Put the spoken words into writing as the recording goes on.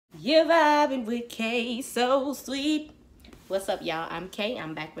You're vibing with Kaysosweet. What's up, y'all? I'm Kay.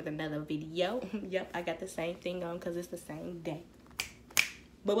 I'm back with another video. Yep, I got the same thing on because it's the same day.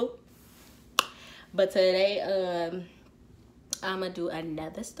 Boo boo. But today, I'm gonna do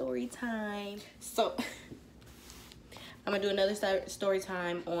another story time. So, I'm gonna do another story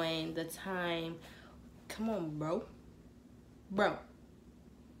time on the time. Come on, bro. Bro.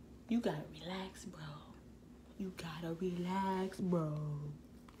 You gotta relax, bro. You gotta relax, bro.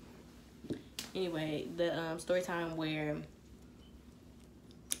 Anyway, the story time where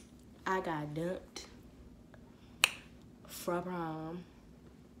I got dumped for prom.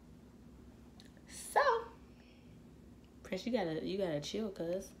 So, Prince, you gotta chill,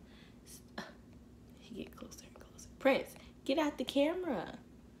 cuz he get closer and closer. Prince, get out the camera.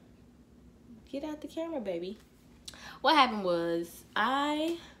 Get out the camera, baby. What happened was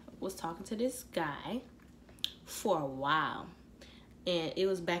I was talking to this guy for a while. And it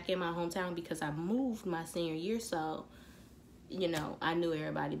was back in my hometown because I moved my senior year. So, you know, I knew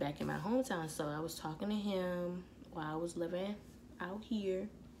everybody back in my hometown. So I was talking to him while I was living out here.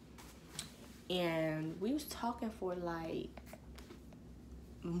 And we was talking for like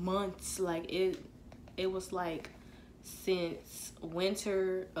months. Like it was like since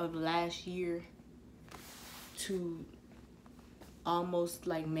winter of last year to almost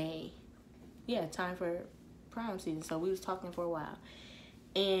like May. Yeah, time for prom season. So we was talking for a while,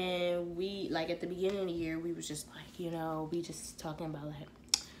 and we, like, at the beginning of the year, we was just like, you know, we just talking about like,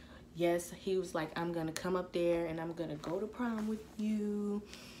 yes, he was like, I'm gonna come up there and I'm gonna go to prom with you,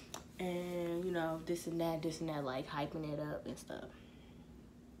 and you know, this and that, like hyping it up and stuff.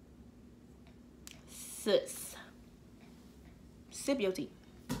 Sis, sip your tea.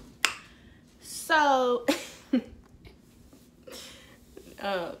 So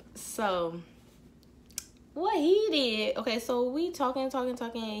so what he did, okay, so we talking,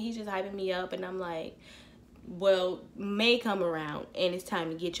 and he's just hyping me up, and I'm like, well, May come around, and it's time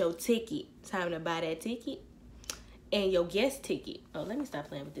to get your ticket. It's time to buy that ticket and your guest ticket. Oh, let me stop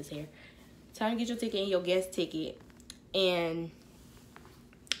playing with this hair. Time to get your ticket and your guest ticket. And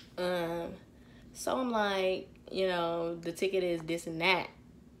so I'm like, you know, the ticket is this and that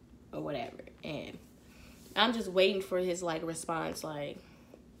or whatever, and I'm just waiting for his like response. Like,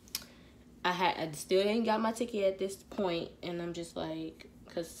 I still ain't got my ticket at this point, and I'm just like,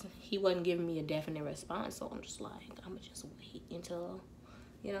 because he wasn't giving me a definite response, so I'm just like, I'm gonna just wait until,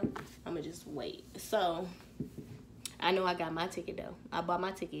 you know, I'm gonna just wait. So I know I got my ticket though. I bought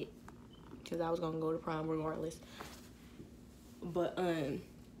my ticket because I was gonna go to prom regardless. But and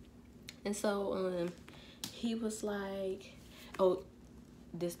so he was like, oh,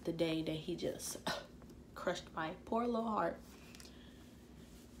 this the day that he just crushed my poor little heart.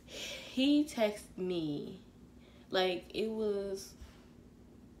 He texted me, like, it was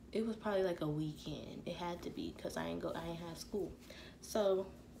probably like a weekend. It had to be, because I ain't have school. So,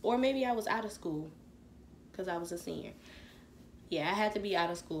 or maybe I was out of school because I was a senior. Yeah, I had to be out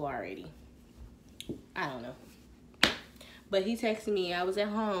of school already. I don't know. But he texted me, I was at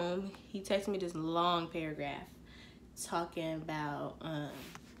home. He texted me this long paragraph talking about,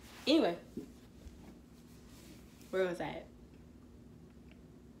 anyway, where was I at?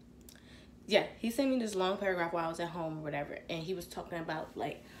 Yeah, he sent me this long paragraph while I was at home or whatever, and he was talking about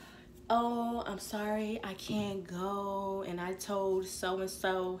like, oh, I'm sorry, I can't go, and I told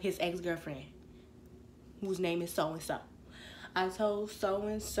so-and-so, his ex-girlfriend, whose name is so-and-so. I told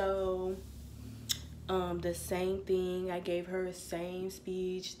so-and-so the same thing. I gave her the same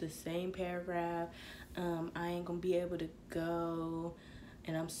speech, the same paragraph. I ain't gonna be able to go,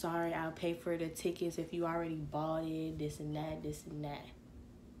 and I'm sorry, I'll pay for the tickets if you already bought it, this and that.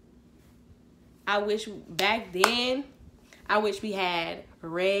 I wish back then, I wish we had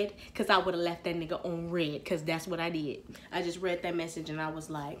red, because I would have left that nigga on red, because that's what I did. I just read that message and I was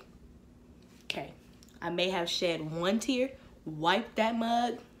like, okay, I may have shed one tear, wiped that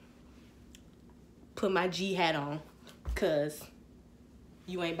mug, put my G hat on, because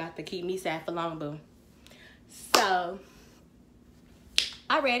you ain't about to keep me sad for long, boo. So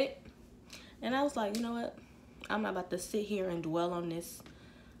I read it and I was like, you know what? I'm not about to sit here and dwell on this.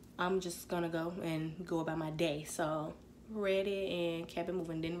 I'm just gonna go about my day. So read it and kept it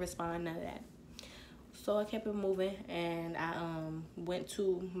moving. Didn't respond, none of that. So I kept it moving, and I went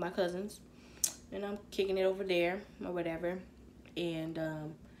to my cousin's, and I'm kicking it over there or whatever. And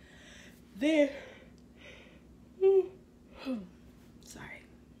there, sorry,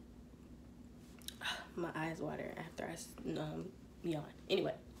 my eyes water after I yawn.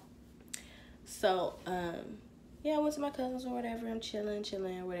 Anyway, so yeah, I went to my cousin's or whatever. I'm chilling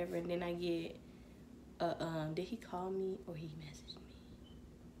or whatever. And then I get, did he call me or he messaged me?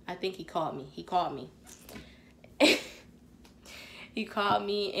 I think he called me. He called me. He called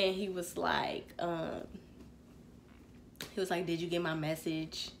me and he was like, did you get my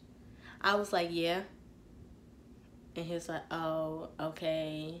message? I was like, yeah. And he was like, oh,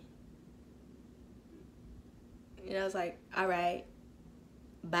 okay. And I was like, all right,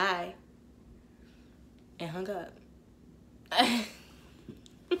 bye. And hung up.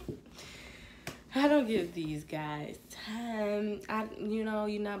 I don't give these guys time. You're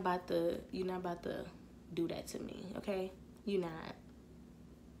not about to do that to me, okay? You're not.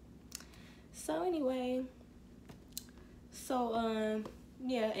 So anyway,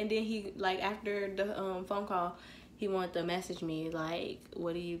 yeah, and then he, like, after the phone call, he wanted to message me, like,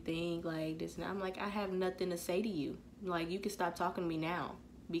 what do you think, like, this and that. I'm like, I have nothing to say to you. Like, you can stop talking to me now,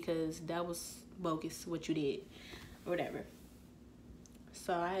 because that was bogus, what you did, or whatever.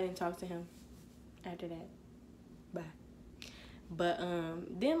 So I didn't talk to him after that. Bye. But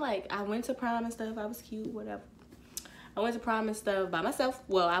then, like, I went to prom and stuff. I was cute, whatever. I went to prom and stuff by myself.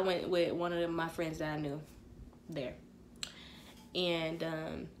 Well, I went with one of my friends that I knew there. And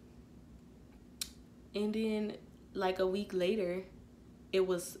then, like, a week later, it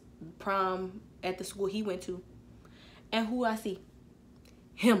was prom at the school he went to. And who I see?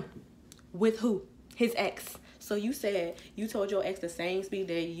 Him. With who? His ex. So you said you told your ex the same speed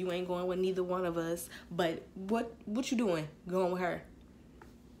that you ain't going with neither one of us. But what you doing going with her?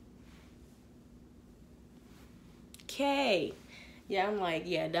 Okay. Yeah, I'm like,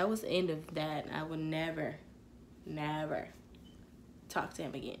 yeah, that was the end of that. I would never talk to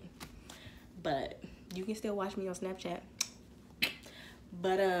him again. But you can still watch me on Snapchat.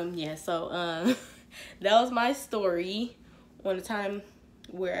 But yeah, so that was my story on the time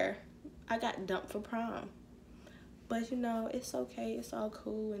where I got dumped for prom. But it's okay. It's all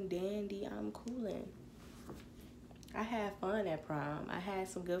cool and dandy. I'm coolin'. I had fun at prom. I had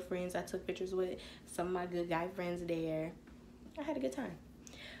some good friends I took pictures with. Some of my good guy friends there. I had a good time.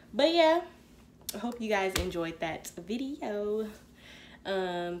 But yeah, I hope you guys enjoyed that video.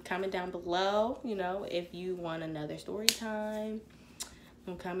 Comment down below, if you want another story time.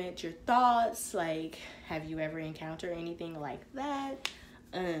 Comment your thoughts. Like, have you ever encountered anything like that?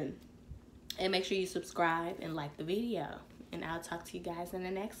 And make sure you subscribe and like the video. And I'll talk to you guys in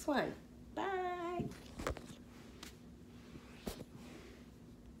the next one. Bye.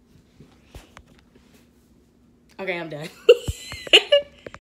 Okay, I'm done.